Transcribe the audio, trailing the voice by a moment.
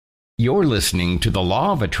You're listening to the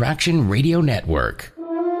Law of Attraction Radio Network.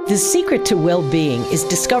 The secret to well-being is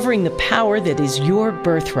discovering the power that is your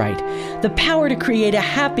birthright, the power to create a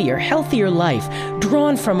happier, healthier life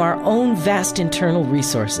drawn from our own vast internal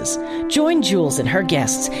resources. Join Jules and her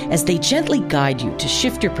guests as they gently guide you to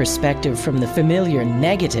shift your perspective from the familiar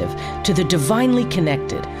negative to the divinely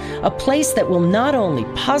connected, a place that will not only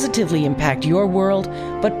positively impact your world,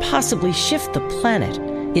 but possibly shift the planet.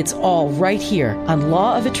 It's all right here on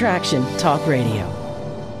Law of Attraction Talk Radio.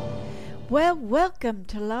 Well, welcome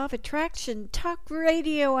to Law of Attraction Talk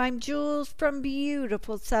Radio. I'm Jules from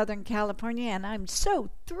beautiful Southern California, and I'm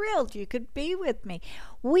so thrilled you could be with me.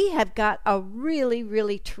 We have got a really,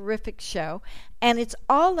 really terrific show, and it's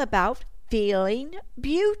all about feeling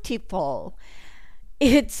beautiful.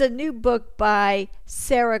 It's a new book by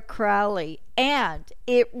Sarah Crowley, and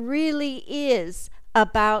it really is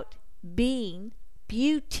about being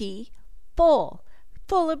beautiful,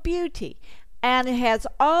 full of beauty. And it has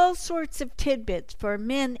all sorts of tidbits for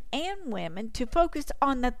men and women to focus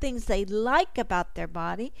on the things they like about their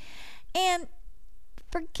body and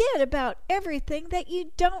forget about everything that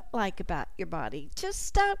you don't like about your body. Just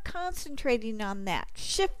stop concentrating on that.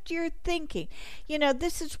 Shift your thinking. You know,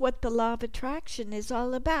 this is what the law of attraction is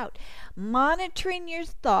all about. Monitoring your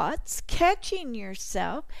thoughts, catching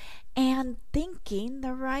yourself, and thinking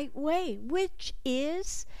the right way, which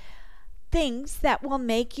is things that will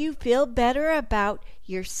make you feel better about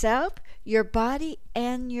yourself, your body,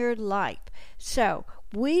 and your life. So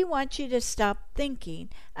we want you to stop thinking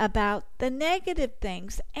about the negative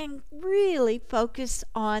things and really focus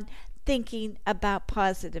on thinking about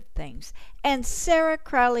positive things. And Sarah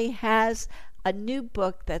Crowley has a new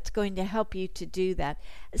book that's going to help you to do that,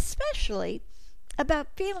 especially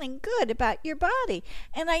about feeling good about your body.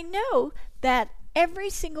 And I know that every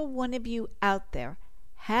single one of you out there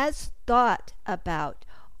has thought about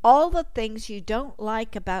all the things you don't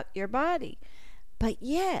like about your body. But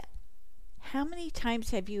yet, how many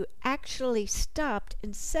times have you actually stopped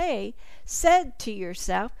and said to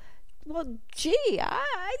yourself, well, gee,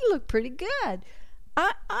 I look pretty good.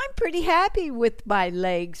 I'm pretty happy with my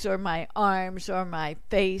legs or my arms or my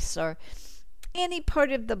face or any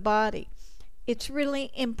part of the body. It's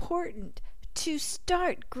really important to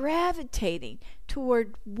start gravitating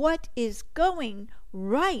toward what is going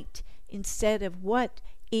right instead of what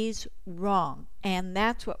is wrong. And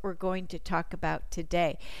that's what we're going to talk about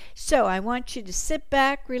today. So I want you to sit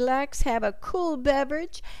back, relax, have a cool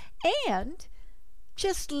beverage, and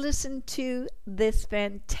just listen to this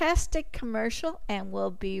fantastic commercial, and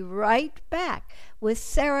we'll be right back with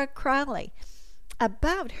Sarah Crowley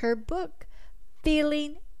about her book,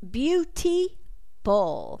 Feeling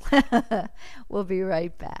Beautiful. We'll be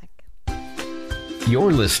right back.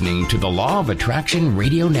 You're listening to the Law of Attraction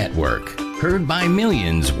Radio Network, heard by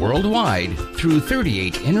millions worldwide through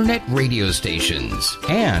 38 internet radio stations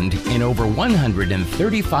and in over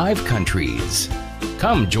 135 countries.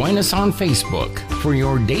 Come join us on Facebook for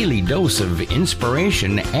your daily dose of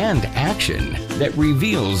inspiration and action that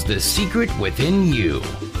reveals the secret within you.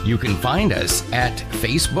 You can find us at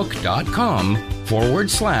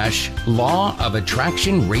facebook.com/Law of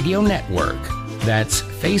Attraction Radio Network. That's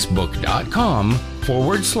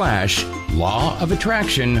facebook.com/Law of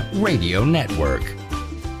Attraction Radio Network.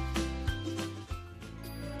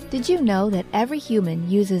 Did you know that every human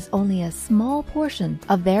uses only a small portion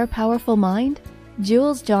of their powerful mind?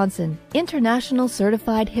 Jules Johnson, international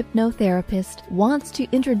certified hypnotherapist, wants to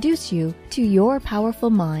introduce you to your powerful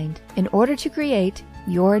mind in order to create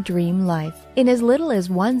your dream life. In as little as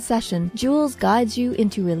one session, Jules guides you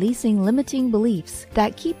into releasing limiting beliefs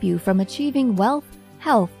that keep you from achieving wealth,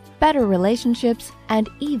 health, better relationships, and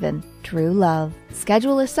even true love.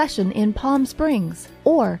 Schedule a session in Palm Springs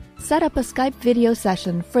or set up a Skype video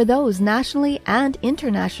session for those nationally and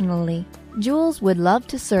internationally. Jules would love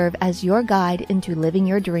to serve as your guide into living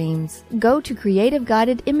your dreams. Go to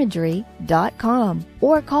creativeguidedimagery.com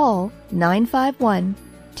or call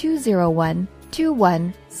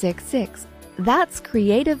 951-201-2166. That's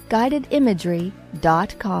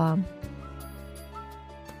creativeguidedimagery.com.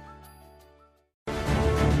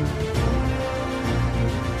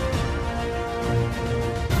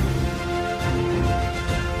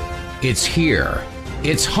 It's here,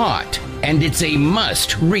 it's hot, and it's a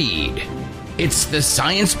must-read. It's the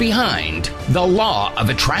science behind The Law of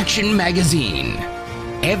Attraction magazine.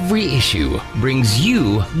 Every issue brings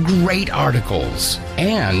you great articles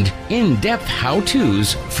and in-depth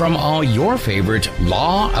how-tos from all your favorite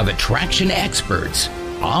Law of Attraction experts,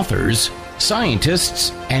 authors,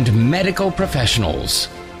 scientists, and medical professionals.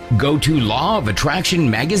 Go to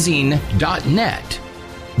lawofattractionmagazine.net.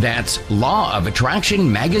 That's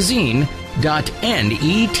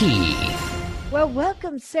lawofattractionmagazine.net. Well,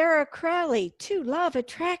 welcome, Sarah Crowley, to Law of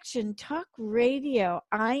Attraction Talk Radio.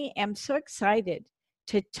 I am so excited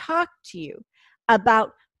to talk to you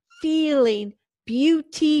about feeling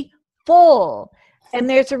beautiful. And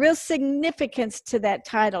there's a real significance to that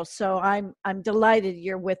title. So I'm delighted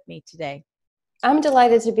you're with me today. I'm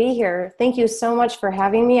delighted to be here. Thank you so much for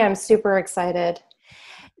having me. I'm super excited.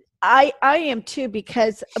 I am too,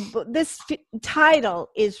 because this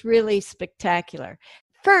title is really spectacular.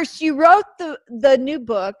 First, you wrote the new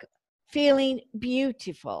book, Feeling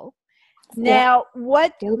Beautiful. Now,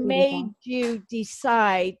 what made you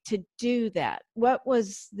decide to do that? What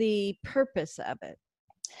was the purpose of it?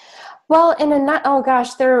 Well,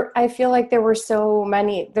 I feel like there were so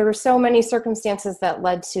many circumstances that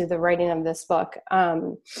led to the writing of this book.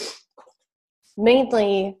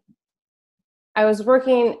 Mainly, I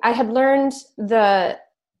had learned the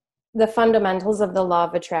fundamentals of the law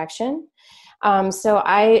of attraction. So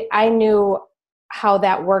I knew how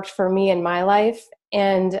that worked for me in my life.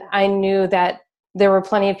 And I knew that there were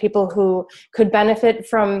plenty of people who could benefit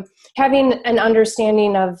from having an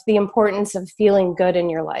understanding of the importance of feeling good in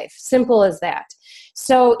your life. Simple as that.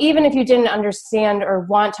 So even if you didn't understand or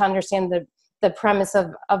want to understand the premise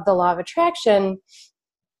of the law of attraction,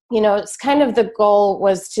 it's kind of the goal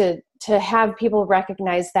was to have people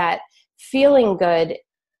recognize that feeling good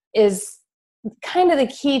is kind of the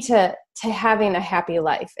key to having a happy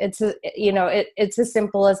life. It's as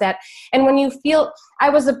simple as that. And when you feel, I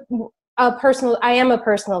am a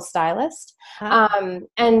personal stylist.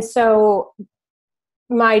 And so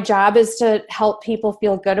my job is to help people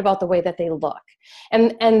feel good about the way that they look.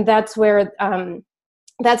 And that's where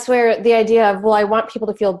the idea of, well, I want people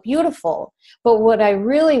to feel beautiful, but what I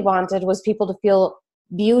really wanted was people to feel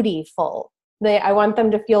beautiful. I want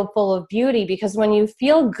them to feel full of beauty, because when you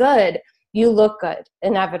feel good, you look good,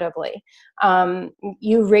 inevitably.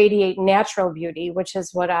 You radiate natural beauty, which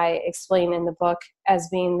is what I explain in the book as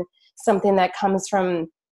being something that comes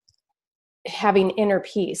from having inner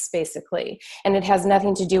peace, basically. And it has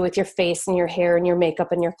nothing to do with your face and your hair and your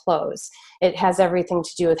makeup and your clothes. It has everything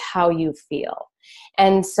to do with how you feel.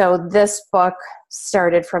 And so this book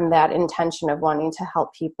started from that intention of wanting to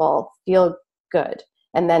help people feel good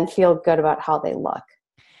and then feel good about how they look.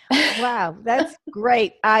 Wow, that's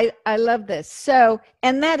great. I love this. So,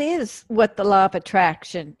 and that is what the law of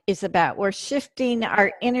attraction is about. We're shifting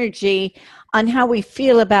our energy on how we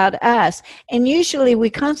feel about us. And usually we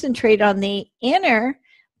concentrate on the inner,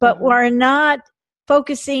 but we're not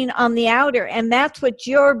focusing on the outer. And that's what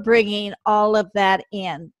you're bringing all of that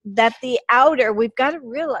in. That the outer, we've got to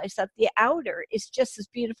realize that the outer is just as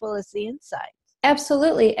beautiful as the inside.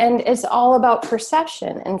 Absolutely. And it's all about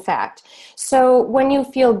perception, in fact. So when you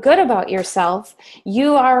feel good about yourself,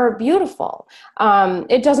 you are beautiful.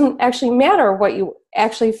 It doesn't actually matter what you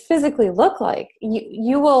actually physically look like.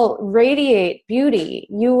 You will radiate beauty.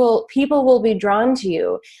 People will be drawn to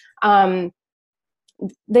you.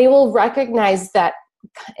 They will recognize that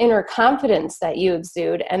inner confidence that you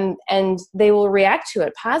exude, and they will react to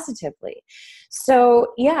it positively.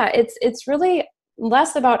 So yeah, it's really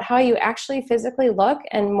less about how you actually physically look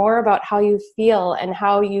and more about how you feel and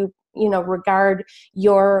how you regard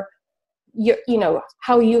your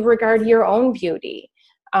how you regard your own beauty.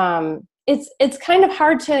 It's kind of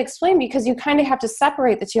hard to explain because you kind of have to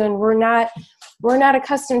separate the two, and we're not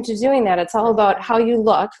accustomed to doing that. It's all about how you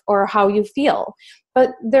look or how you feel.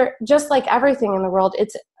 But they're just like everything in the world,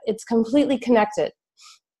 it's completely connected.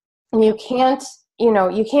 And you can't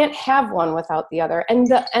have one without the other. And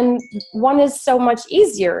one is so much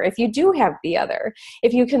easier if you do have the other.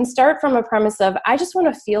 If you can start from a premise of, I just want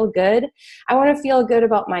to feel good. I want to feel good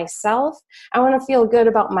about myself. I want to feel good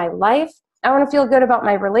about my life. I want to feel good about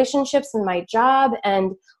my relationships and my job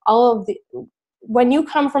and all of when you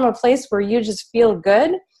come from a place where you just feel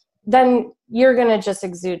good, then you're going to just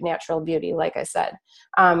exude natural beauty, like I said.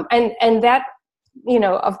 And that,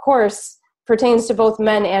 of course, pertains to both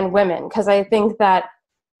men and women, because I think that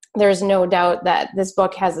there's no doubt that this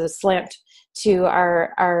book has a slant to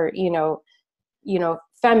our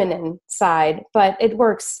feminine side, but it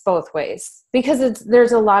works both ways because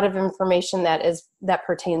there's a lot of information that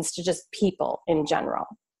pertains to just people in general.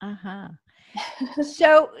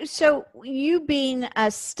 So you being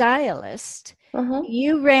a stylist,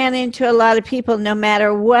 you ran into a lot of people, no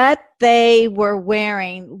matter what they were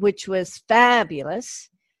wearing, which was fabulous,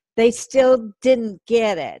 they still didn't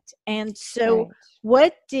get it. And so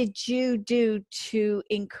what did you do to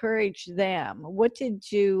encourage them? What did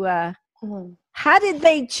you How did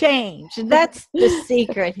they change? That's the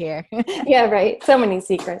secret here. Yeah, right. So many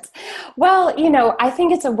secrets. Well, I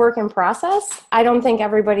think it's a work in process. I don't think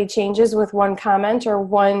everybody changes with one comment or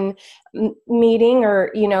one meeting,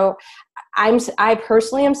 or, I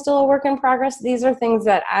personally am still a work in progress. These are things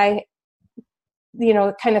that I,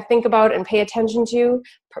 kind of think about and pay attention to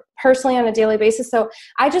personally on a daily basis. So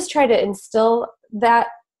I just try to instill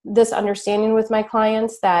this understanding with my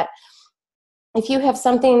clients that if you have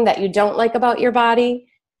something that you don't like about your body,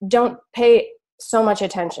 don't pay so much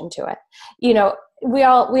attention to it. We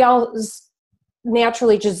all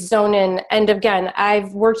naturally just zone in. And again,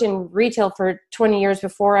 I've worked in retail for 20 years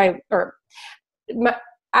before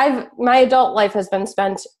my adult life has been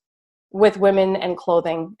spent with women and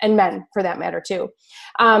clothing, and men for that matter too.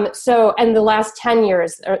 And the last 10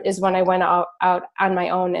 years is when I went out on my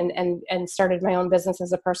own and started my own business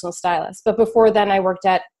as a personal stylist. But before then I worked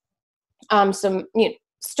at some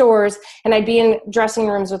stores, and I'd be in dressing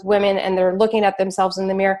rooms with women, and they're looking at themselves in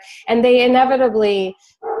the mirror, and they inevitably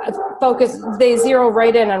they zero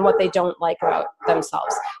right in on what they don't like about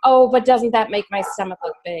themselves. Oh, but doesn't that make my stomach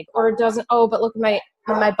look big? Or doesn't, oh, but look at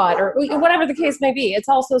my butt, or whatever the case may be. It's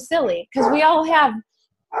all so silly because we all have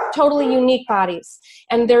totally unique bodies,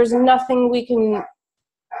 and there's nothing we can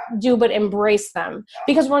do but embrace them,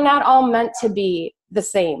 because we're not all meant to be the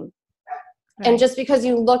same. Right. And just because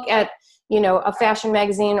you look at a fashion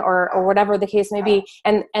magazine or whatever the case may be,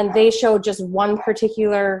 and they show just one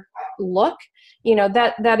particular look,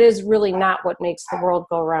 that is really not what makes the world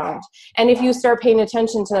go round. And if you start paying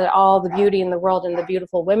attention to all the beauty in the world and the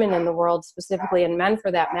beautiful women in the world, specifically, and men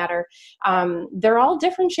for that matter, they're all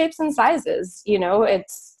different shapes and sizes.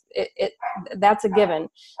 That's a given.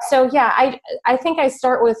 So yeah, I think I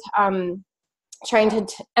start with trying to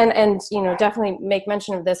and definitely make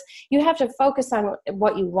mention of this. You have to focus on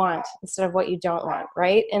what you want instead of what you don't want,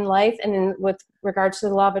 right, in life. And with regards to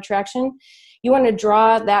the law of attraction, you want to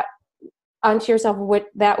draw that onto yourself with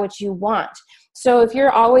that which you want. So if you're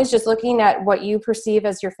always just looking at what you perceive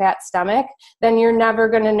as your fat stomach, then you're never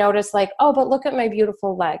going to notice, like, oh, but look at my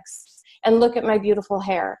beautiful legs and look at my beautiful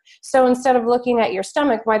hair. So instead of looking at your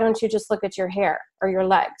stomach, why don't you just look at your hair or your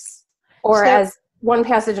legs? Or as one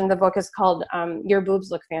passage in the book is called, your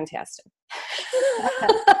boobs look fantastic.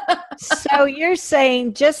 So you're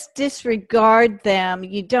saying just disregard them.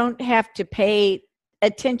 You don't have to pay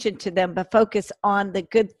attention to them, but focus on the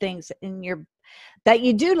good things that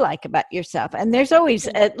you do like about yourself. And there's always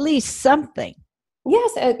at least something.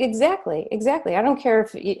 Yes, exactly. I don't care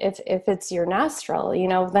if it's your nostril,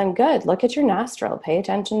 then good. Look at your nostril. Pay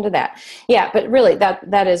attention to that. Yeah, but really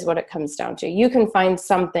that is what it comes down to. You can find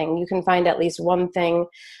something. You can find at least one thing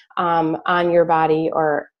on your body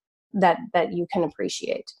or that you can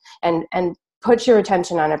appreciate, and put your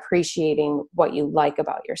attention on appreciating what you like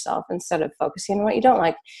about yourself instead of focusing on what you don't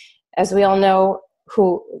like. As we all know,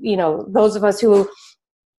 those of us who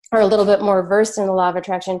are a little bit more versed in the law of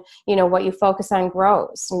attraction, what you focus on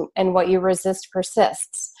grows, and what you resist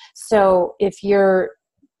persists. So if you're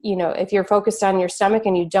focused on your stomach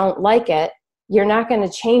and you don't like it, you're not going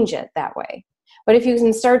to change it that way. But if you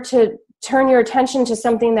can start to turn your attention to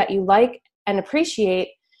something that you like and appreciate,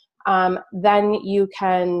 then you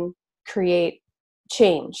can create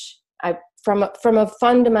change from a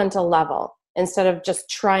fundamental level, instead of just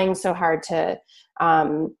trying so hard to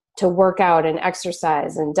work out and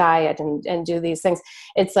exercise and diet and do these things.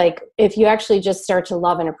 It's like, if you actually just start to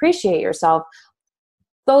love and appreciate yourself,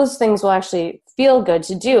 those things will actually feel good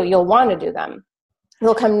to do. You'll want to do them.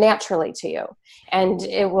 They'll come naturally to you, and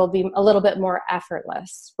it will be a little bit more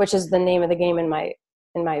effortless, which is the name of the game in my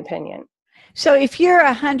opinion. So if you're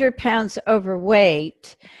 100 pounds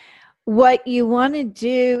overweight, what you want to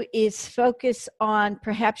do is focus on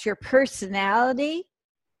perhaps your personality,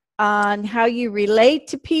 on how you relate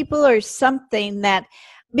to people, or something that,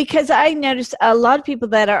 because I noticed a lot of people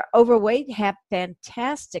that are overweight have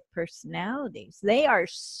fantastic personalities. They are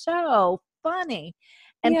so funny,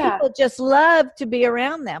 and people just love to be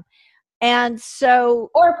around them. And so,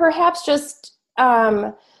 or perhaps just,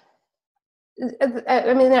 I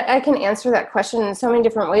can answer that question in so many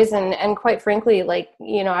different ways, and quite frankly,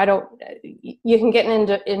 you can get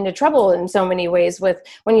into trouble in so many ways with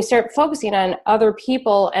when you start focusing on other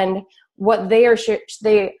people and what they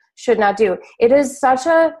should not do. It is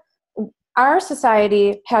our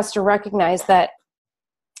society has to recognize that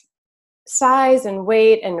size and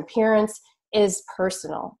weight and appearance is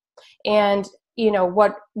personal, and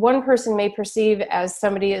what one person may perceive as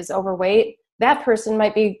somebody is overweight, that person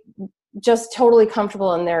might be just totally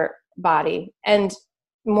comfortable in their body, and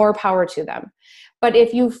more power to them. But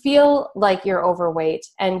if you feel like you're overweight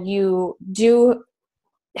and you do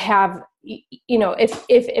have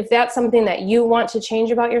if that's something that you want to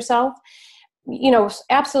change about yourself,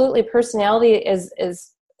 absolutely, personality is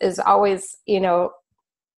always,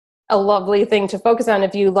 a lovely thing to focus on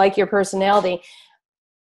if you like your personality.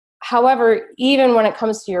 However, even when it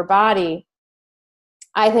comes to your body,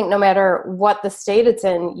 I think no matter what the state it's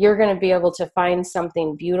in, you're going to be able to find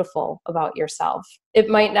something beautiful about yourself. It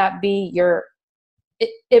might not be your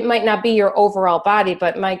overall body,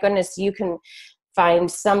 but my goodness, you can find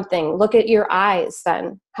something. Look at your eyes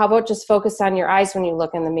then. How about just focus on your eyes when you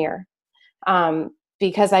look in the mirror?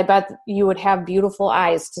 Because I bet you would have beautiful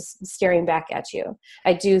eyes just staring back at you.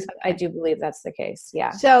 I do believe that's the case. Yeah.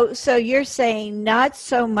 So you're saying not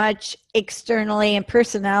so much externally, and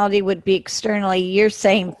personality would be externally. You're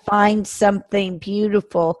saying find something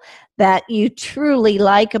beautiful that you truly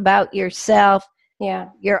like about yourself. Yeah.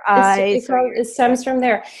 Your eyes. It stems from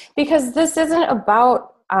there, because this isn't about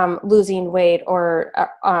losing weight or,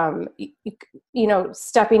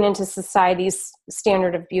 stepping into society's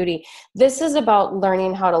standard of beauty. This is about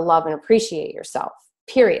learning how to love and appreciate yourself,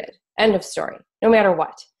 period. End of story, no matter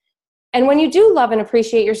what. And when you do love and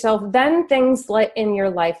appreciate yourself, then things in your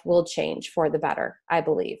life will change for the better, I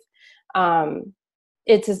believe. That's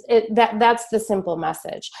the simple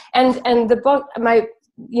message. And the book,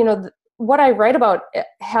 what I write about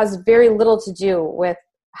has very little to do with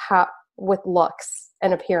looks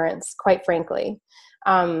and appearance, quite frankly.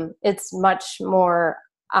 It's much more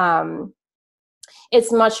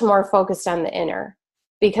focused on the inner,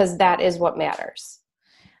 because that is what matters.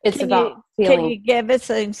 It's about feeling. Can you give us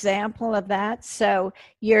an example of that? So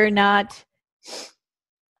you're not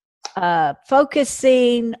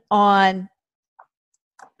focusing on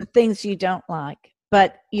the things you don't like,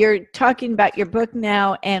 but you're talking about your book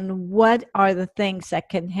now, and what are the things that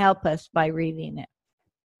can help us by reading it?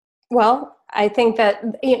 Well, I think that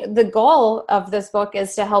the goal of this book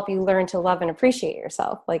is to help you learn to love and appreciate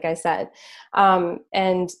yourself, like I said. That's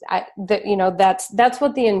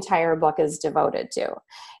what the entire book is devoted to,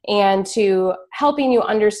 and to helping you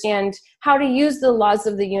understand how to use the laws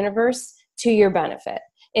of the universe to your benefit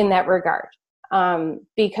in that regard.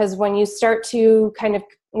 Because when you start to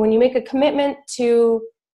when you make a commitment to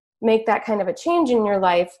make that kind of a change in your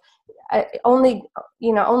life, only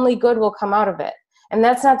good will come out of it. And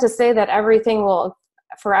that's not to say that everything will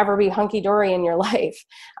forever be hunky-dory in your life,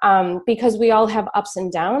 because we all have ups and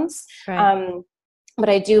downs. Right. But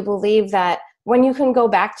I do believe that when you can go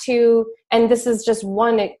back to, and this is just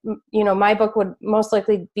one, my book would most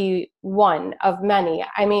likely be one of many.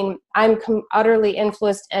 I mean, I'm utterly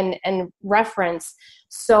influenced and reference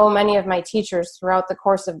so many of my teachers throughout the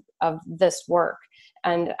course of this work.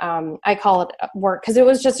 And I call it work because it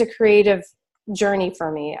was just a creative journey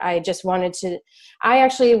for me. I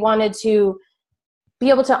actually wanted to be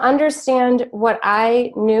able to understand what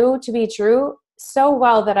I knew to be true so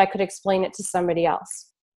well that I could explain it to somebody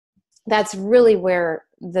else. That's really where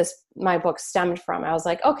my book stemmed from. I was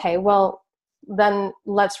like, okay, well, then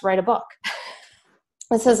let's write a book.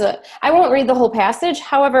 I won't read the whole passage.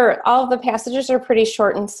 However, all of the passages are pretty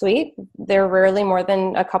short and sweet. They're rarely more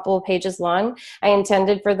than a couple of pages long. I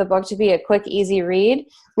intended for the book to be a quick, easy read.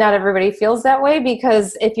 Not everybody feels that way,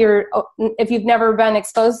 because if you've never been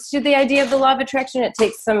exposed to the idea of the law of attraction, it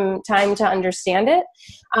takes some time to understand it.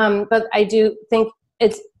 But I do think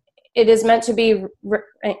it is meant to be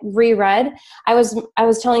reread. I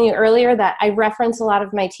was telling you earlier that I reference a lot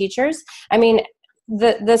of my teachers. I mean,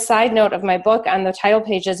 the side note of my book on the title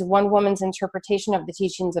page is One Woman's Interpretation of the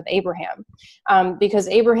Teachings of Abraham, because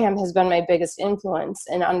Abraham has been my biggest influence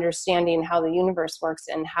in understanding how the universe works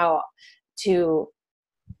and how to,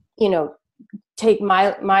 take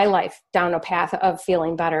my life down a path of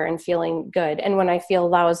feeling better and feeling good. And when I feel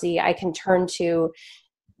lousy, I can turn to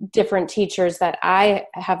different teachers that I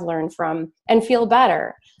have learned from and feel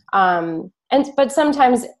better. But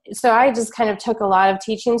sometimes, so I just kind of took a lot of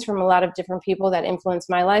teachings from a lot of different people that influenced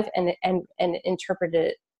my life and interpreted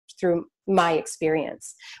it through my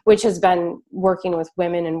experience, which has been working with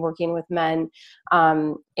women and working with men,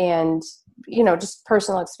 and, just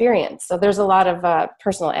personal experience. So there's a lot of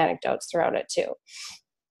personal anecdotes throughout it too.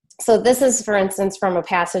 So this is, for instance, from a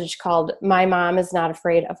passage called "My Mom is Not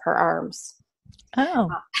Afraid of Her Arms." Oh.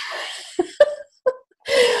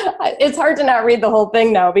 It's hard to not read the whole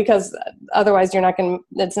thing now, because otherwise it's not going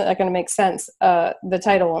to make sense. The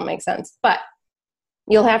title won't make sense, but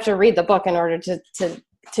you'll have to read the book in order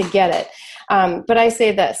to get it. But I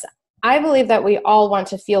say this: I believe that we all want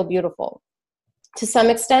to feel beautiful. To some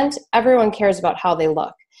extent, everyone cares about how they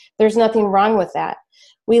look. There's nothing wrong with that.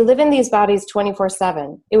 We live in these bodies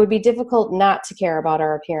 24/7. It would be difficult not to care about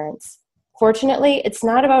our appearance. Fortunately, it's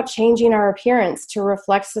not about changing our appearance to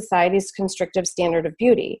reflect society's constrictive standard of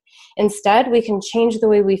beauty. Instead, we can change the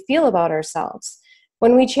way we feel about ourselves.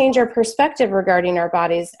 When we change our perspective regarding our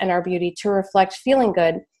bodies and our beauty to reflect feeling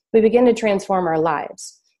good, we begin to transform our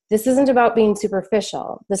lives. This isn't about being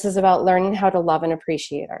superficial. This is about learning how to love and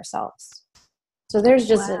appreciate ourselves. So there's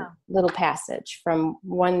just a little passage from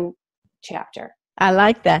one chapter. I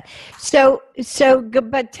like that.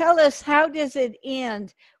 But tell us, how does it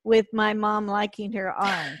end with my mom liking her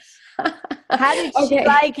arms? How did she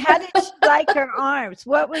like her arms?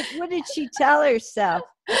 What did she tell herself?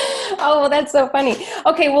 Oh, well, that's so funny.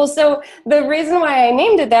 Okay, well, so the reason why I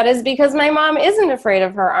named it that is because my mom isn't afraid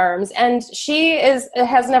of her arms, and she has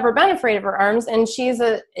never been afraid of her arms, and she's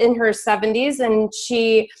in her 70s, and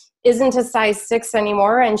she isn't a size 6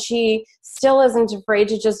 anymore, and she still isn't afraid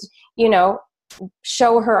to just,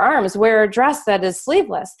 show her arms, wear a dress that is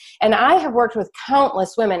sleeveless. And I have worked with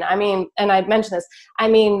countless women. I mean, and I've mentioned this. I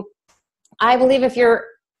mean, I believe if you're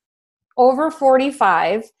over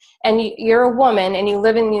 45 and you're a woman and you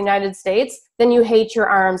live in the United States, then you hate your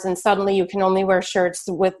arms and suddenly you can only wear shirts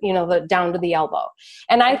with, the down to the elbow.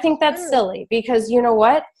 And I think that's silly because you know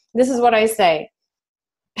what? This is what I say.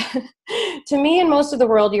 To me and most of the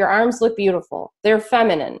world, your arms look beautiful. They're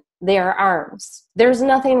feminine. They are arms. There's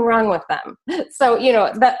nothing wrong with them. So,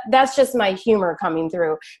 that's just my humor coming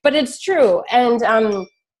through. But it's true. And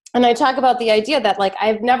I talk about the idea that, like,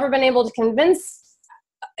 I've never been able to convince,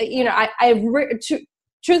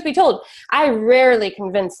 truth be told, I rarely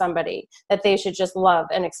convince somebody that they should just love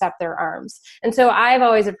and accept their arms. And so I've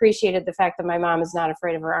always appreciated the fact that my mom is not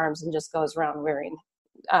afraid of her arms and just goes around wearing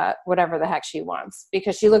whatever the heck she wants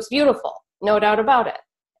because she looks beautiful, no doubt about it.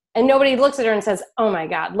 And nobody looks at her and says, oh my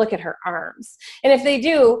God, look at her arms. And if they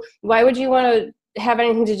do, why would you want to have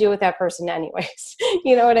anything to do with that person anyways?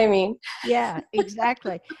 You know what I mean? Yeah,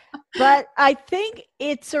 exactly. But I think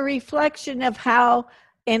it's a reflection of how,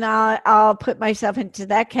 and I'll put myself into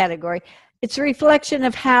that category. It's a reflection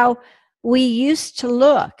of how we used to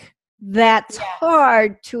look. That's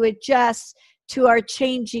hard to adjust to our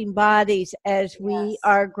changing bodies as we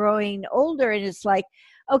are growing older. And it's like,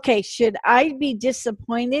 okay, should I be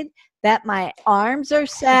disappointed that my arms are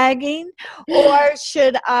sagging, or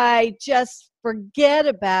should I just forget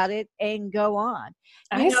about it and go on?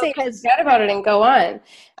 I say forget about it and go on.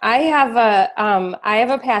 I have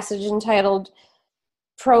a passage entitled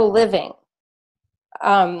Pro Living,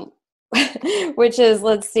 which is,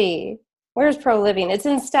 let's see, where's Pro Living? It's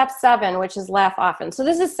in step 7, which is laugh often. So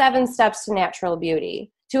this is 7 steps to natural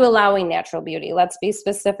beauty. To allowing natural beauty. Let's be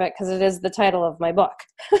specific because it is the title of my book.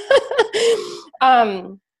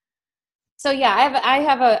 So yeah, I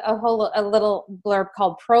have a little blurb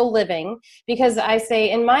called Pro Living because I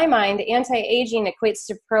say in my mind, anti-aging equates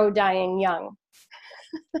to pro dying young.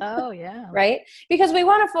 Oh yeah. Right? Because we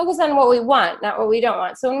want to focus on what we want, not what we don't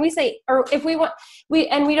want. So when we say, or if we want, we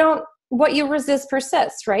don't, what you resist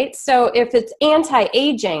persists, right? So if it's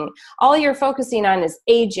anti-aging, all you're focusing on is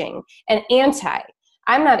aging and anti.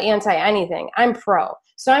 I'm not anti anything. I'm pro.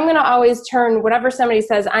 So I'm going to always turn whatever somebody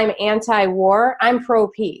says I'm anti-war, I'm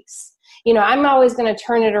pro-peace. I'm always going to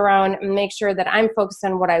turn it around and make sure that I'm focused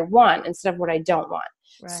on what I want instead of what I don't want.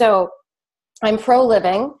 Right. So I'm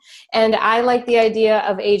pro-living, and I like the idea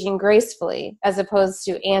of aging gracefully as opposed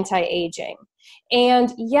to anti-aging.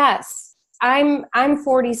 And yes, I'm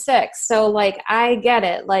 46, so like I get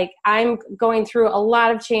it. Like I'm going through a lot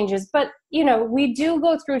of changes, but we do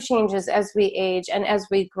go through changes as we age and as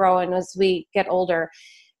we grow and as we get older.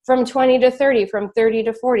 From 20 to 30, from 30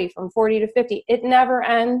 to 40, from 40 to 50, it never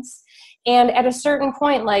ends. And at a certain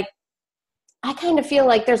point, like I kind of feel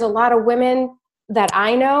like there's a lot of women that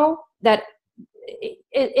I know that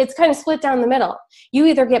it's kind of split down the middle. You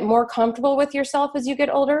either get more comfortable with yourself as you get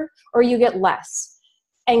older or you get less.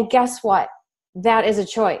 And guess what? That is a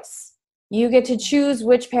choice. You get to choose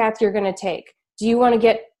which path you're going to take. Do you want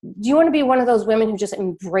to be one of those women who just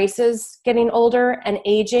embraces getting older and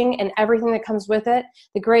aging and everything that comes with it?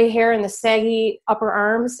 The gray hair and the saggy upper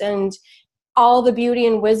arms and all the beauty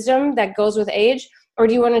and wisdom that goes with age? Or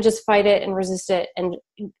do you want to just fight it and resist it and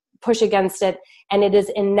push against it and it is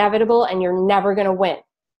inevitable and you're never going to win?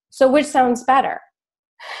 So which sounds better?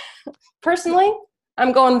 Personally,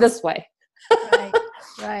 I'm going this way. Right.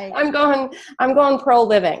 Right. I'm going pro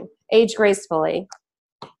living, age gracefully.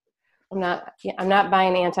 I'm not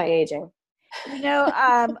buying anti-aging.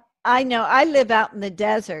 I know I live out in the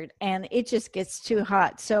desert and it just gets too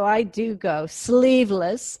hot. So I do go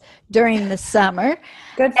sleeveless during the summer.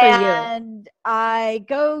 Good for you. And I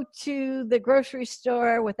go to the grocery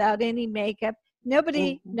store without any makeup.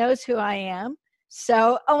 Nobody knows who I am.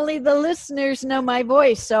 So only the listeners know my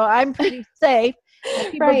voice. So I'm pretty safe.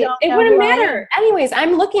 Right. It wouldn't matter. Anyways,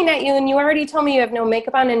 I'm looking at you and you already told me you have no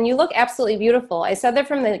makeup on and you look absolutely beautiful. I said that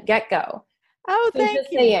from the get-go. Oh,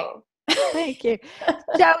 thank you. Saying. Thank you.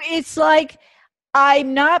 So it's like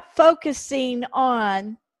I'm not focusing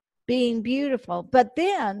on being beautiful. But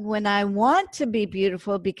then when I want to be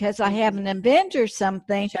beautiful because I have an event or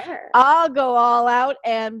something, sure, I'll go all out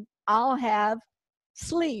and I'll have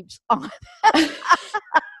sleeves on.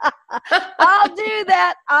 I'll do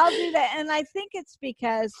that. And I think it's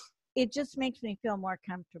because it just makes me feel more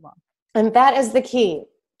comfortable. And that is the key.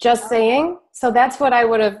 Just saying. So that's what I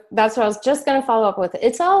was just going to follow up with.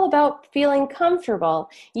 It's all about feeling comfortable.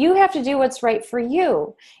 You have to do what's right for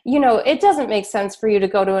you. You know, it doesn't make sense for you to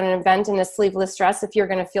go to an event in a sleeveless dress if you're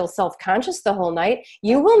going to feel self-conscious the whole night.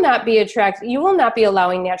 You will not be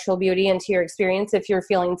allowing natural beauty into your experience if you're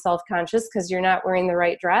feeling self-conscious because you're not wearing the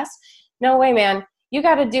right dress. No way, man. You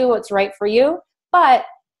got to do what's right for you. But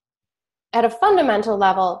at a fundamental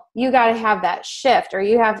level, you got to have that shift, or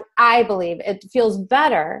I believe it feels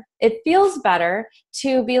better. It feels better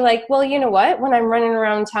to be like, well, you know what? When I'm running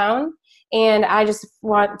around town and I just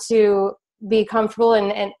want to be comfortable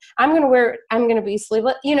and I'm going to be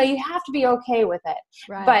sleeveless, you know, you have to be okay with it.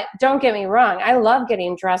 Right. But don't get me wrong. I love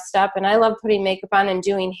getting dressed up and I love putting makeup on and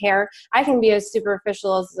doing hair. I can be as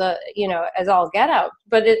superficial as all get out,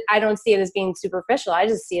 but I don't see it as being superficial. I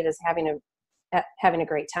just see it as having a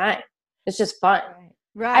great time. It's just fun.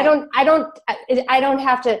 Right. I don't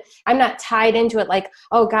have to, I'm not tied into it like,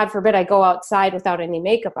 oh, God forbid I go outside without any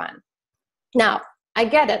makeup on. Now, I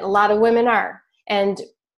get it. A lot of women are. And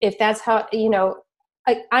if that's how, you know,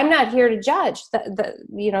 I'm not here to judge.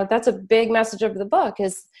 You know, that's a big message of the book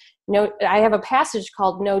is I have a passage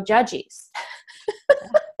called No Judgies.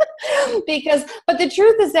 But the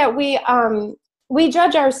truth is that we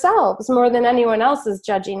judge ourselves more than anyone else is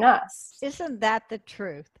judging us. Isn't that the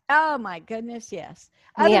truth? Oh my goodness, yes.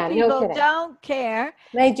 Other people don't care.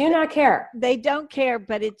 They do not care. They don't care,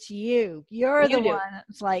 but it's you. You're the one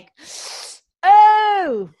that's like,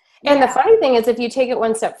 oh. And the funny thing is, if you take it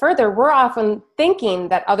one step further, we're often thinking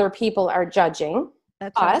that other people are judging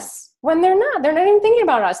us when they're not. They're not even thinking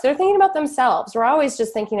about us. They're thinking about themselves. We're always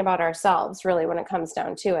just thinking about ourselves, really, when it comes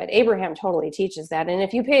down to it. Abraham totally teaches that. And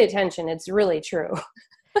if you pay attention, it's really true.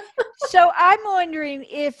 So I'm wondering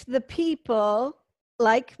if the people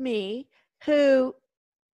like me who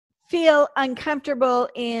feel uncomfortable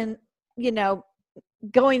in, you know,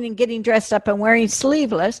 going and getting dressed up and wearing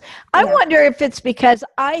sleeveless, I wonder if it's because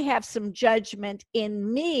I have some judgment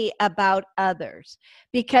in me about others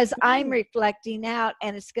because I'm reflecting out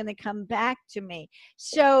and it's going to come back to me.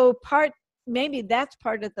 So maybe that's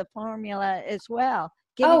part of the formula as well.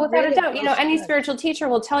 Without a doubt. You know, any spiritual teacher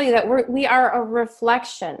will tell you that we are a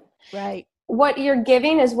reflection. Right. What you're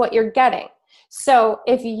giving is what you're getting. So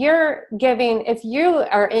if you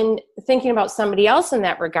are thinking about somebody else in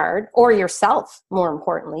that regard, or yourself, more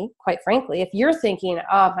importantly, quite frankly, if you're thinking,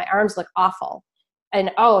 oh, my arms look awful,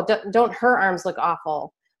 and oh, don't her arms look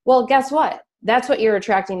awful? Well, guess what? That's what you're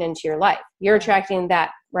attracting into your life. You're attracting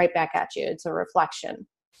that right back at you. It's a reflection.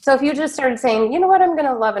 So if you just started saying, you know what, I'm going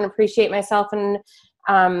to love and appreciate myself, and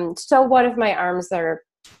so what if my arms are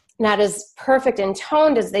not as perfect and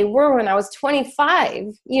toned as they were when I was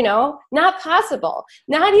 25, you know, not possible.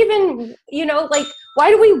 Not even, you know, like,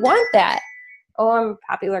 why do we want that? Oh, I'm a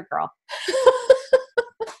popular girl.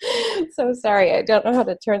 So sorry. I don't know how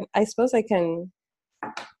to turn. I suppose I can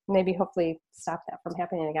maybe hopefully stop that from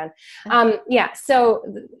happening again. So,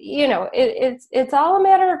 you know, it's all a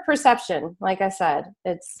matter of perception. Like I said,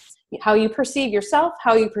 it's how you perceive yourself,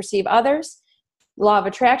 how you perceive others. Law of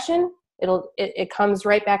attraction. It comes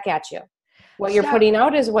right back at you. What you're putting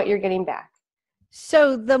out is what you're getting back.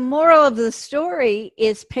 So the moral of the story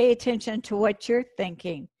is pay attention to what you're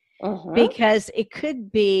thinking, because it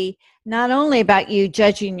could be not only about you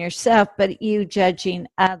judging yourself, but you judging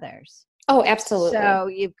others. Oh, absolutely. So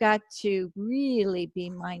you've got to really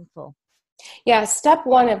be mindful. Yeah. Step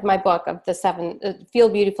 1 of my book of the Feel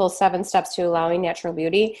Beautiful 7 Steps to Allowing Natural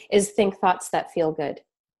Beauty is think thoughts that feel good.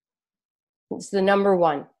 It's the number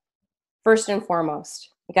 1. First and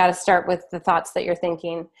foremost, you got to start with the thoughts that you're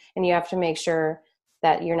thinking, and you have to make sure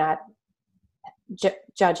that you're not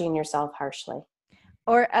judging yourself harshly.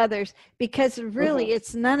 Or others, because really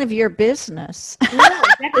it's none of your business. No,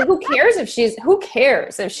 exactly. Who cares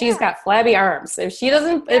if she's got flabby arms? If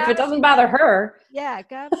it doesn't bother her. Yeah,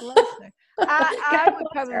 God bless her. I would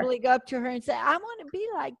probably go up to her and say, I want to be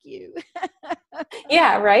like you.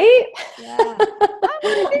 Yeah, right? Yeah, I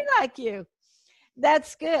want to be like you.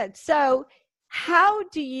 That's good. So how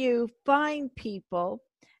do you find people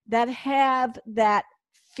that have that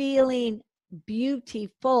feeling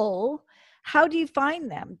beautiful, how do you find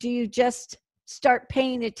them? Do you just start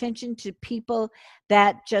paying attention to people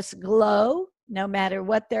that just glow no matter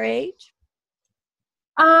what their age?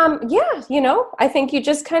 Yeah, I think you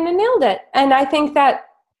just kind of nailed it. And I think that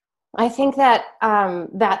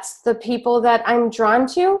that's the people that I'm drawn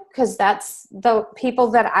to, because that's the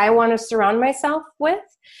people that I want to surround myself with.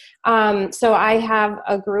 So I have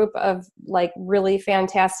a group of like really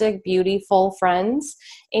fantastic, beautiful friends,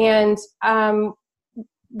 and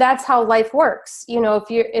that's how life works.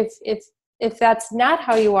 If that's not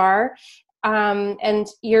how you are, and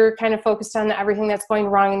you're kind of focused on everything that's going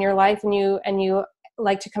wrong in your life, and you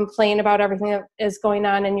like to complain about everything that is going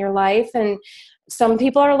on in your life, and some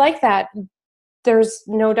people are like that, there's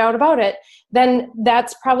no doubt about it, then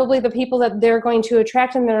that's probably the people that they're going to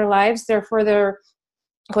attract in their lives. Therefore, they're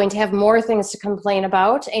going to have more things to complain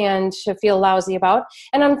about and to feel lousy about.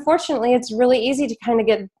 And unfortunately, it's really easy to kind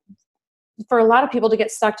of for a lot of people to get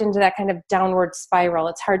sucked into that kind of downward spiral.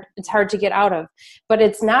 It's hard to get out of, but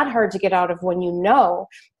it's not hard to get out of when you know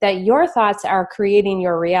that your thoughts are creating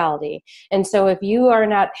your reality. And so if you are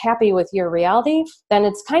not happy with your reality, then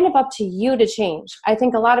it's kind of up to you to change. I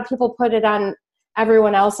think a lot of people put it on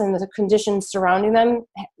everyone else and the conditions surrounding them.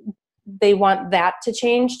 They want that to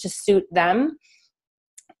change to suit them.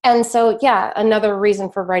 And so, yeah, another reason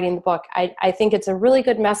for writing the book. I think it's a really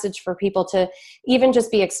good message for people to even just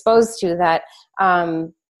be exposed to that.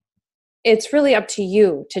 It's really up to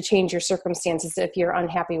you to change your circumstances if you're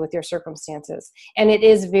unhappy with your circumstances. And it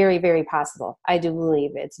is very, very possible. I do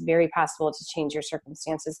believe it's very possible to change your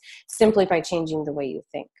circumstances simply by changing the way you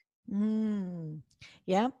think.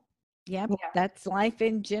 Yep. Yeah, that's life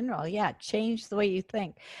in general. Yeah, change the way you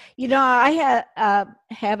think. I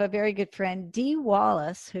have a very good friend, Dee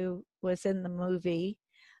Wallace, who was in the movie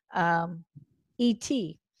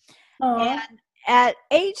E.T. And at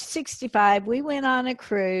age 65, we went on a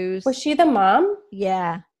cruise. Was she the mom?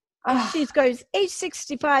 Yeah. And she goes, age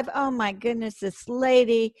 65, oh my goodness, this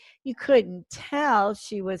lady, you couldn't tell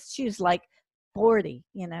she was like 40,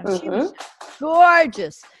 She was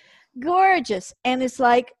gorgeous. And it's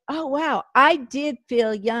like, oh wow, I did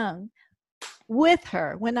feel young with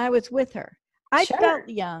her when I was with her. I felt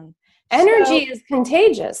young. Energy is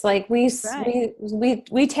contagious. Like we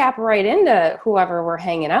tap right into whoever we're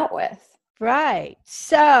hanging out with. Right.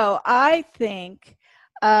 So I think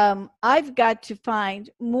I've got to find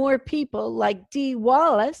more people like Dee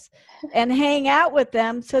Wallace and hang out with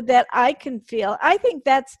them so that I can feel. I think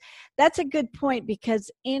that's a good point, because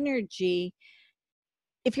energy,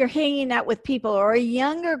 if you're hanging out with people or a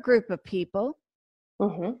younger group of people,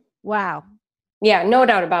 wow. Yeah, no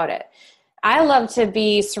doubt about it. I love to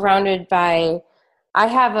be surrounded by, I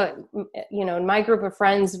have in my group of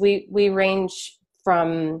friends, we range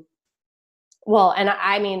from, and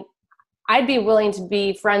I mean, I'd be willing to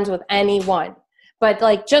be friends with anyone, but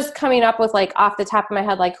like just coming up with like off the top of my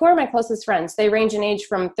head, like who are my closest friends? They range in age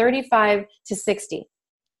from 35 to 60.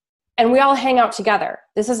 And we all hang out together.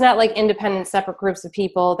 This is not like independent, separate groups of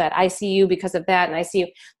people that I see you because of that and I see you.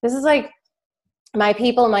 This is like my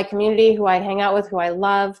people in my community who I hang out with, who I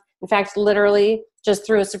love. In fact, literally just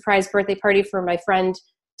threw a surprise birthday party for my friend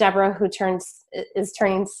Deborah, who is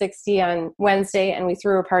turning 60 on Wednesday, and we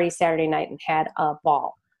threw a party Saturday night and had a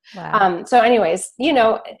ball. Wow. So anyways,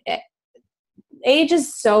 age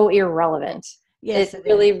is so irrelevant. Yes, it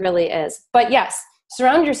really, really is. But yes,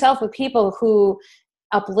 surround yourself with people who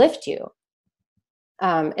uplift you.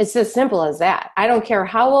 It's as simple as that. I don't care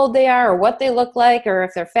how old they are or what they look like, or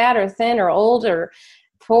if they're fat or thin or old or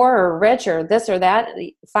poor or rich or this or that.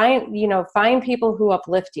 Find people who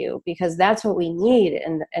uplift you, because that's what we need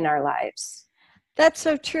in our lives. That's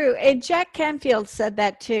so true. And Jack Canfield said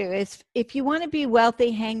that too, is if you want to be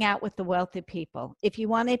wealthy, hang out with the wealthy people. If you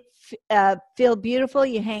want to feel beautiful,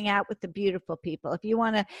 you hang out with the beautiful people. If you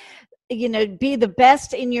want to be the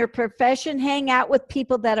best in your profession, hang out with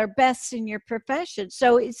people that are best in your profession.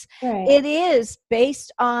 So it is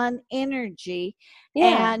based on energy,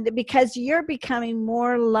 and because you're becoming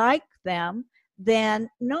more like them than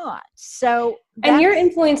not. So and you're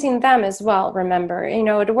influencing them as well. Remember,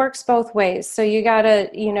 it works both ways. So you gotta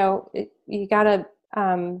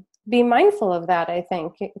be mindful of that, I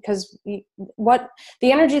think, because what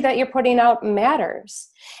the energy that you're putting out matters.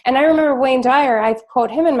 And I remember Wayne Dyer, I quote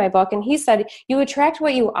him in my book, and he said, you attract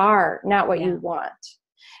what you are, not what you want.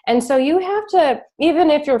 And so you have to, even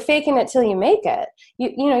if you're faking it till you make it,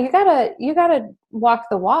 you gotta walk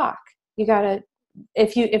the walk. You gotta,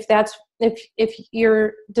 if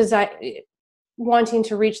you're wanting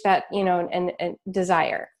to reach that, and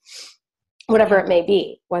desire. whatever it may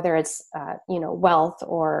be, whether it's, wealth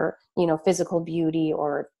or, physical beauty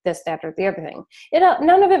or this, that, or the other thing.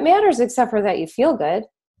 None of it matters except for that you feel good.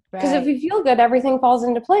 Because if you feel good, everything falls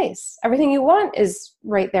into place. Everything you want is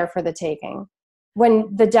right there for the taking.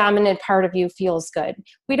 When the dominant part of you feels good,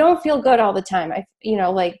 we don't feel good all the time.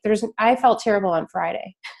 I felt terrible on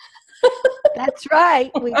Friday. That's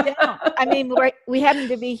right. We don't. I mean, we happen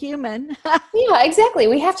to be human. Yeah, exactly.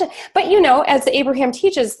 We have to, but as Abraham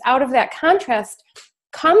teaches, out of that contrast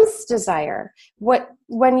comes desire.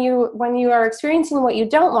 When you are experiencing what you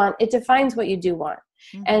don't want, it defines what you do want.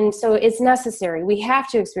 Mm-hmm. And so it's necessary. We have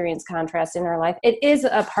to experience contrast in our life. It is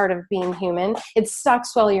a part of being human. It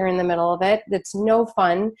sucks while you're in the middle of it. It's no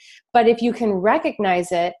fun. But if you can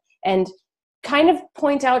recognize it and kind of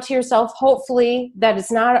point out to yourself, hopefully, that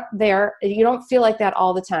it's not there, you don't feel like that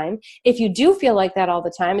all the time. If you do feel like that all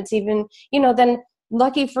the time, it's even, then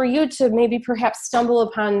lucky for you to maybe perhaps stumble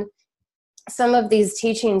upon some of these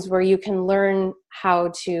teachings where you can learn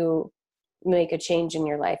how to make a change in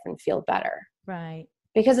your life and feel better. Right.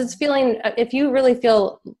 Because it's feeling, if you really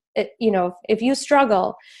feel, if you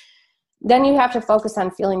struggle, then you have to focus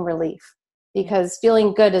on feeling relief, because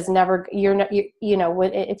feeling good is never,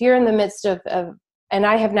 if you're in the midst of, and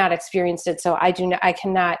I have not experienced it, so I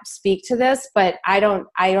cannot speak to this, but I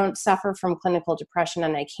don't suffer from clinical depression,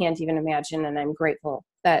 and I can't even imagine, and I'm grateful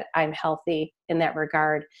that I'm healthy in that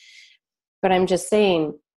regard. But I'm just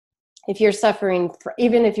saying, if you're suffering,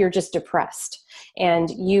 even if you're just depressed and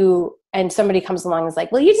somebody comes along and is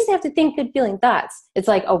like, well, you just have to think good feeling thoughts. It's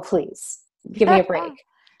like, oh, please give me a break.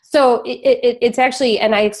 So it's actually,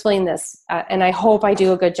 and I explain this, and I hope I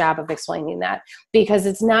do a good job of explaining that, because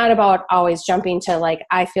it's not about always jumping to like,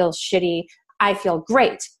 I feel shitty, I feel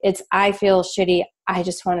great. It's, I feel shitty, I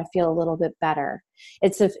just want to feel a little bit better.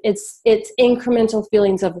 It's incremental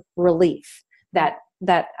feelings of relief that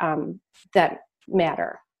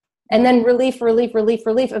matter. And then relief.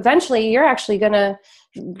 Eventually, you're actually going to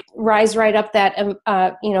rise right up that,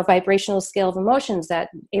 vibrational scale of emotions that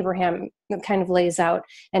Abraham kind of lays out.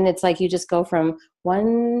 And it's like you just go from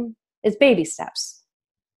it's baby steps.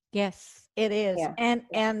 Yes, it is. Yeah.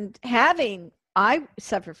 And I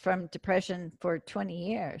suffered from depression for 20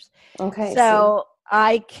 years. Okay. So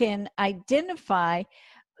I can identify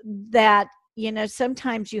that.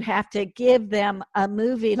 Sometimes you have to give them a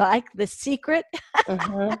movie like The Secret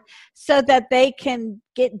so that they can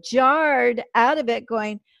get jarred out of it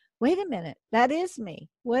going, wait a minute, that is me.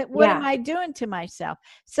 What am I doing to myself?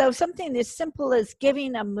 So something as simple as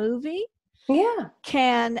giving a movie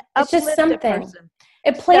can uplift just something. a person.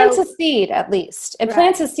 It plants a seed, at least. It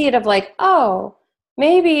plants a seed of like, oh,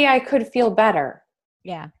 maybe I could feel better.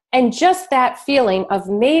 Yeah. And just that feeling of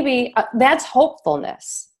maybe that's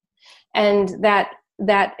hopefulness. And that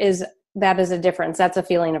is a difference. That's a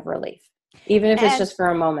feeling of relief, even if it's just for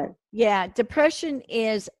a moment. Yeah. Depression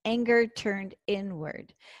is anger turned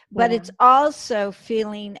inward, but it's also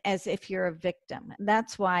feeling as if you're a victim. And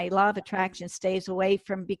that's why Law of Attraction stays away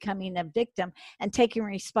from becoming a victim and taking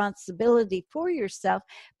responsibility for yourself,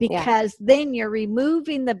 because then you're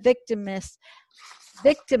removing the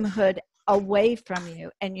victimhood away from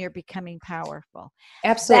you, and you're becoming powerful.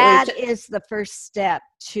 Absolutely. That is the first step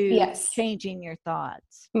to changing your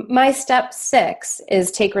thoughts. My step 6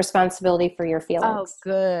 is take responsibility for your feelings. Oh,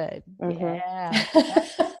 good. Yeah.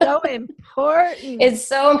 That's so important. It's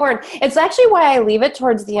so important. It's actually why I leave it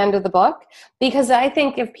towards the end of the book, because I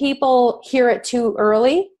think if people hear it too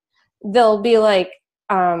early, they'll be like,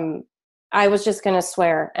 I was just going to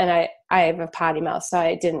swear, and I have a potty mouth, so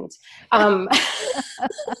I didn't.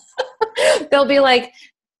 They'll be like,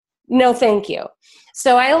 no, thank you.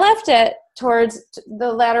 So I left it towards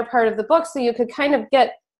the latter part of the book so you could kind of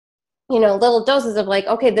get, little doses of like,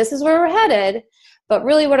 okay, this is where we're headed. But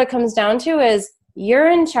really what it comes down to is you're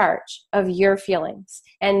in charge of your feelings,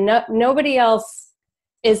 and nobody else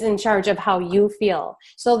is in charge of how you feel.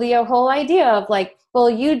 So the whole idea of like, well,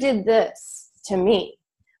 you did this to me.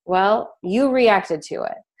 Well, you reacted to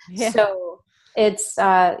it. Yeah. So it's,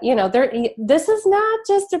 this is not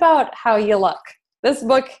just about how you look. This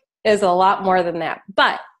book is a lot more than that,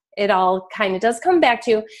 but it all kind of does come back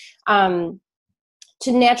to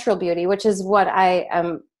natural beauty, which is what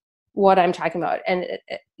I'm talking about. And,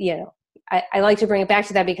 I like to bring it back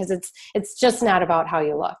to that, because it's just not about how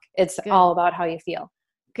you look. It's all about how you feel.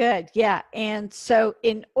 Good. Yeah. And so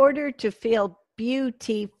in order to feel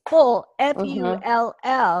beautiful, Full, you've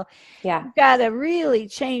got to really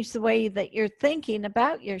change the way that you're thinking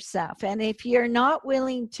about yourself. And if you're not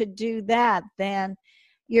willing to do that, then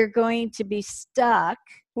you're going to be stuck.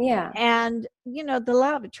 Yeah. And, the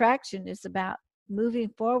law of attraction is about moving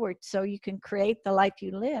forward so you can create the life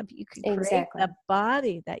you live. You can create Exactly. the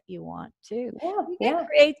body that you want too. Yeah, You can yeah,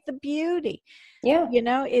 create the beauty. yeah. You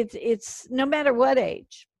know, it's no matter what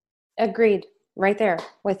age. Agreed. Right there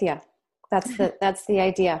with you. That's the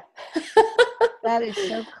idea. That is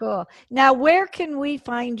so cool. Now, where can we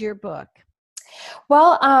find your book?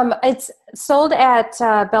 Well, it's sold at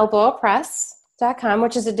balboapress.com,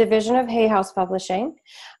 which is a division of Hay House Publishing.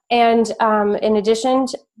 And in addition,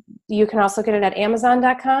 you can also get it at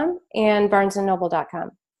amazon.com and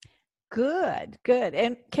barnesandnoble.com. Good, good.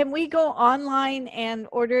 And can we go online and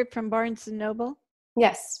order it from Barnes & Noble?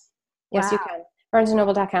 Yes. Yes, Wow. you can.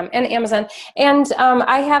 barnesandnoble.com and Amazon. And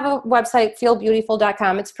I have a website,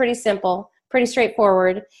 feelbeautiful.com. It's pretty simple, pretty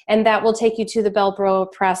straightforward, and that will take you to the Balboa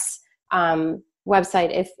Press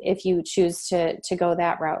website if you choose to go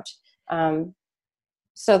that route.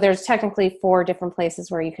 So there's technically 4 different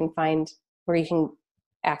places where you can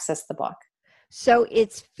access the book. So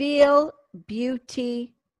it's Feel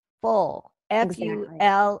Beautiful,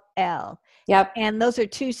 F-U-L-L. Yep. And those are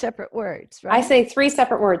 2 separate words, right? I say 3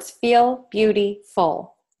 separate words: feel, beauty,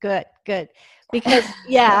 full. Good, good. Because,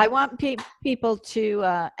 yeah, I want people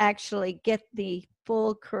to actually get the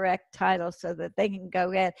full correct title so that they can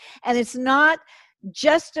go ahead. And it's not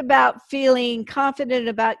just about feeling confident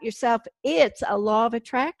about yourself. It's a law of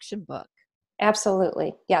attraction book.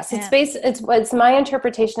 Absolutely. Yes. It's my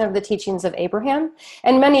interpretation of the teachings of Abraham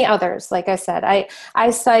and many others. Like I said, I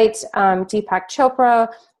cite Deepak Chopra,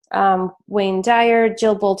 Wayne Dyer,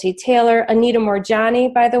 Jill Bolte Taylor, Anita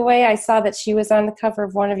Moorjani, by the way. I saw that she was on the cover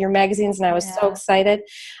of one of your magazines and I was so excited.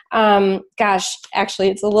 Actually,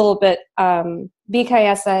 it's a little bit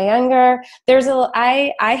BKS Iyengar.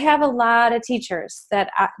 I have a lot of teachers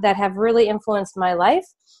that have really influenced my life.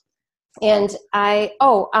 And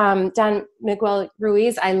Don Miguel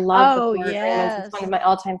Ruiz, I love the Four Agreements. It's one of my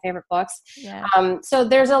all-time favorite books. Yeah. So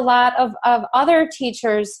there's a lot of other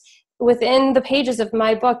teachers within the pages of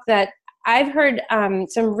my book that I've heard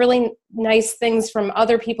some really nice things from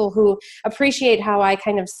other people who appreciate how I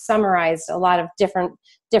kind of summarized a lot of different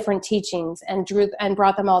teachings and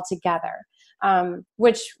brought them all together,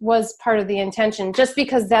 which was part of the intention. Just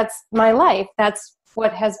because that's my life, that's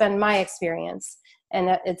what has been my experience.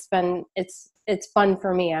 And it's fun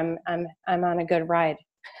for me. I'm on a good ride.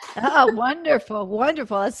 Oh, wonderful,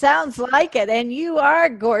 wonderful. It sounds like it. And you are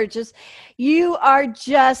gorgeous. You are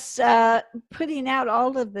just putting out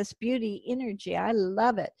all of this beauty energy. I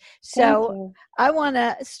love it. So I want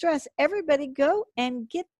to stress everybody, go and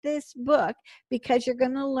get this book because you're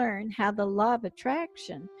going to learn how the law of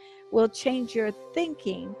attraction will change your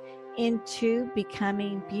thinking into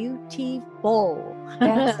becoming beautiful.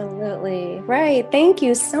 Absolutely. Right. Thank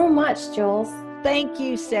you so much, Jules. Thank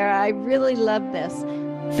you, Sarah. I really love this.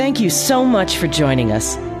 Thank you so much for joining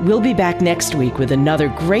us. We'll be back next week with another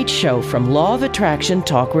great show from Law of Attraction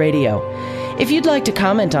Talk Radio. If you'd like to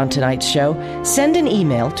comment on tonight's show, send an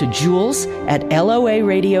email to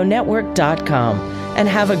jules@loaradionetwork.com and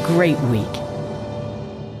have a great week.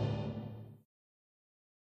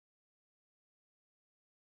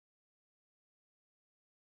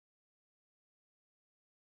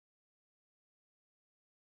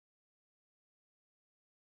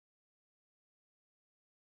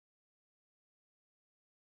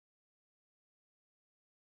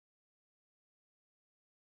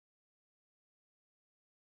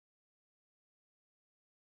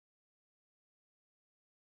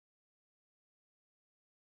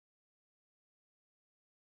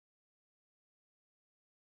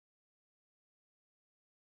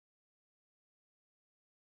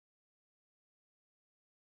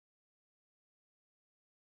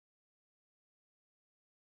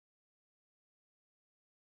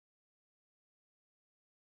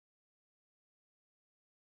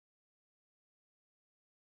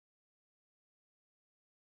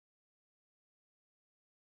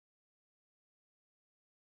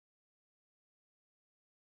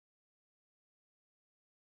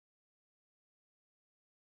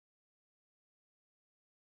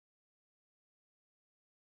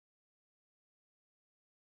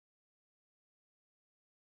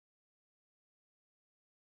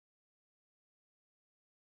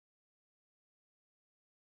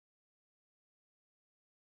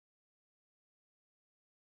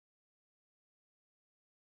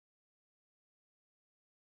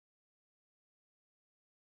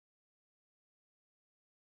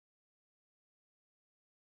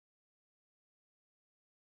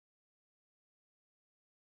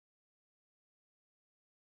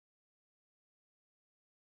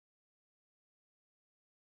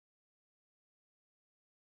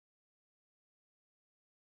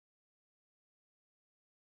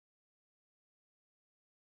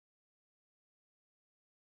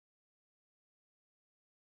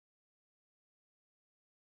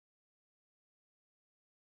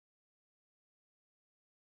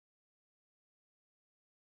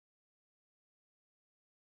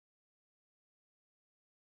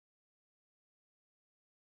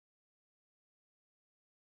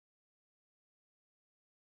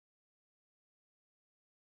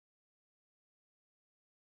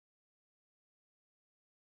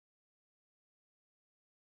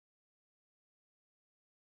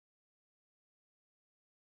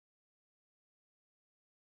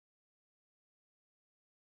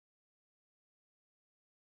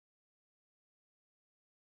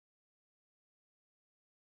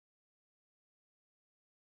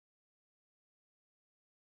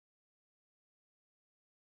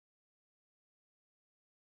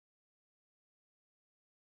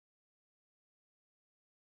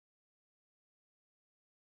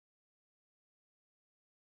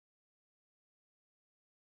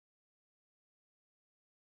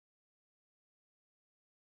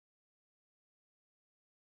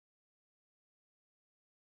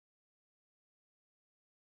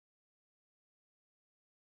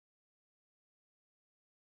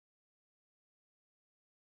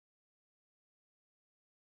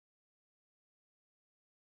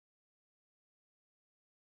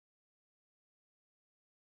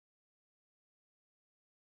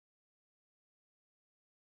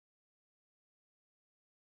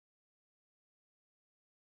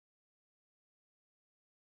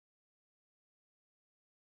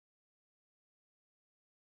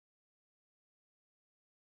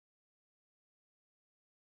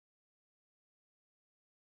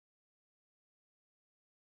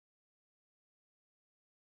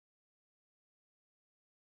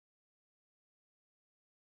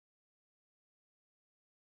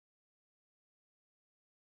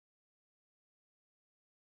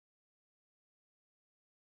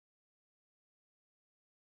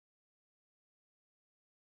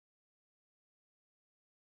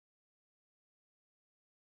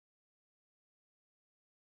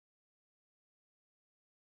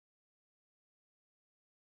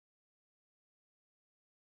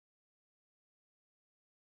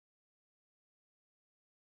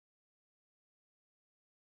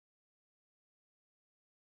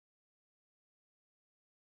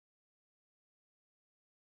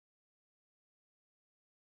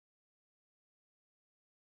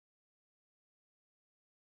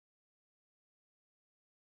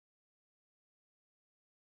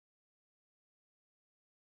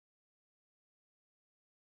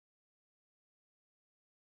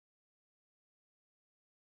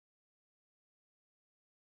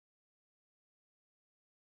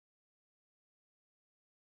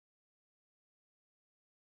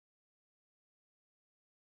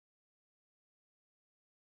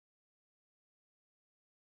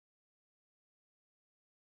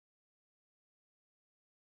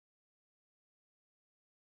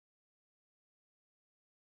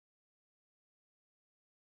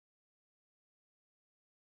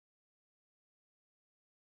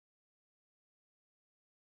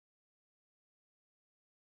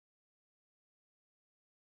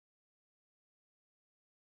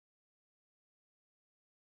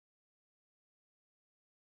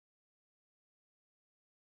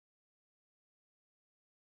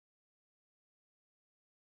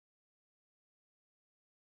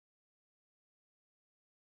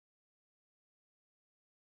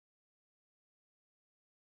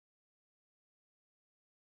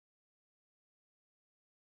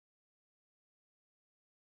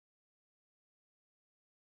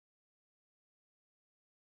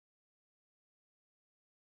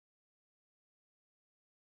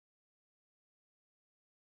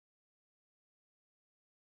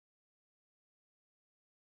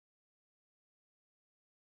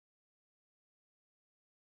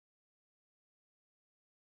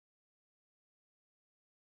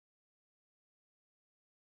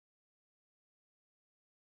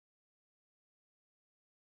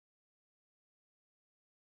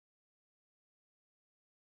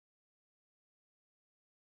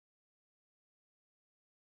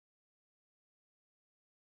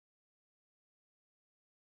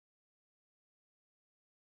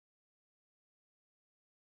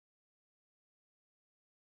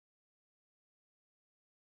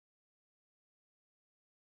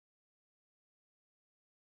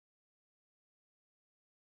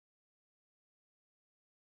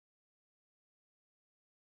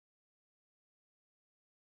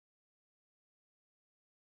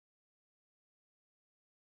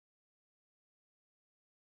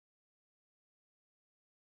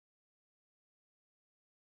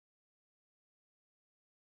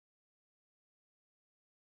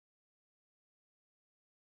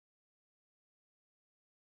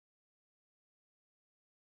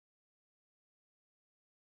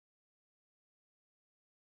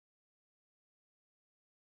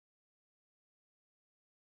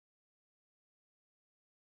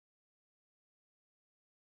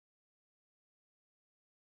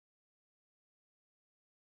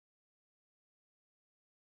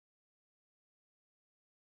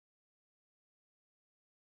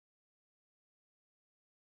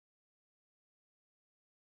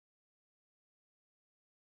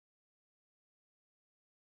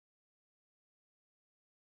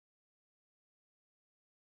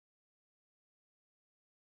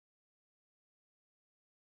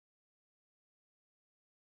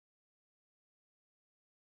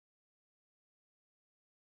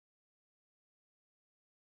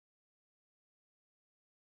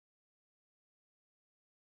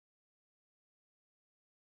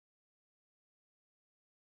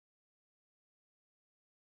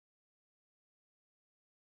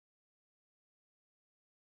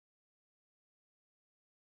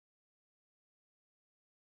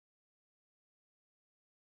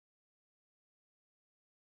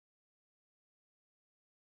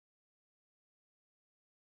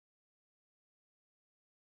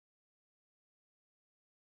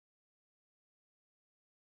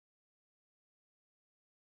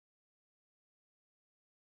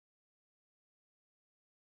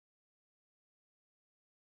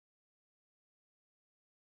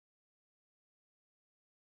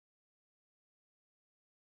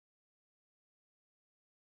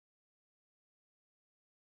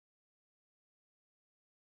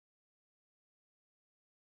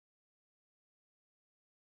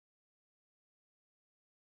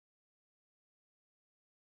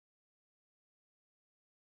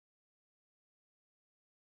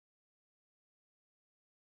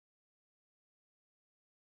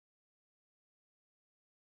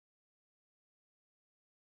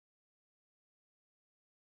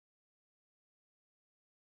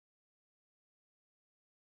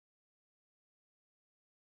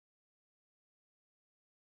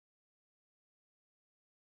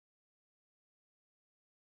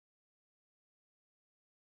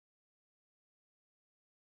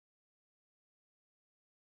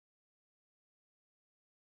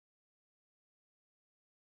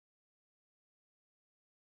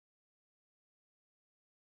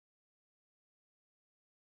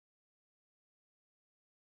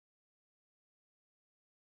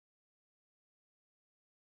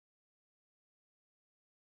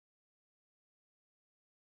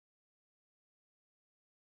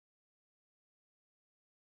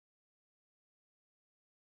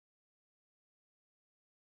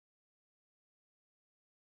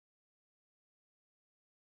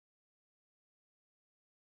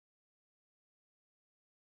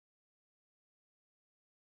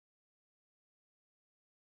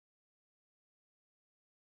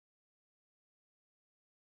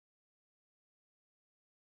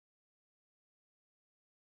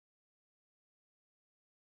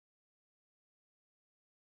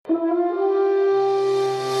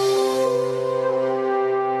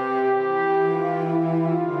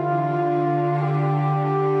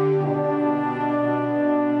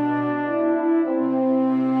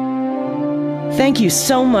 Thank you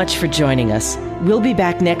so much for joining us. We'll be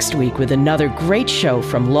back next week with another great show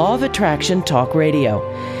from Law of Attraction Talk Radio.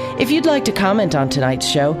 If you'd like to comment on tonight's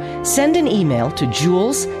show, send an email to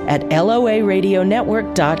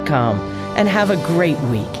jules@loaradionetwork.com and have a great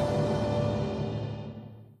week.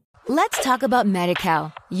 Let's talk about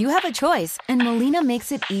Medi-Cal. You have a choice, and Molina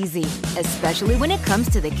makes it easy, especially when it comes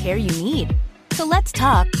to the care you need. So let's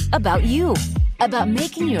talk about you, about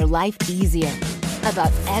making your life easier,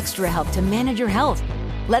 about extra help to manage your health.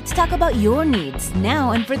 Let's talk about your needs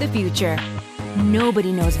now and for the future.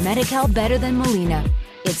 Nobody knows Medi-Cal better than Molina.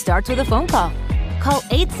 It starts with a phone call. Call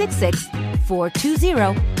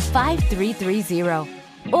 866-420-5330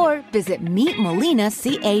 or visit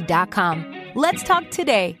meetmolinaca.com. Let's talk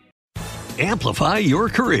today. Amplify your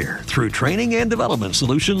career through training and development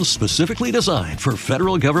solutions specifically designed for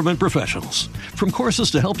federal government professionals. From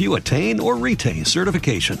courses to help you attain or retain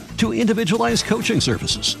certification, to individualized coaching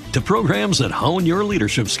services, to programs that hone your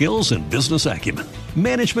leadership skills and business acumen,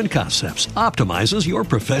 Management Concepts optimizes your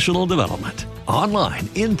professional development. Online,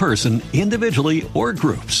 in person, individually, or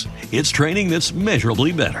groups, it's training that's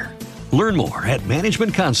measurably better. Learn more at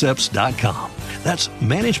managementconcepts.com. That's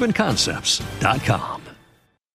managementconcepts.com.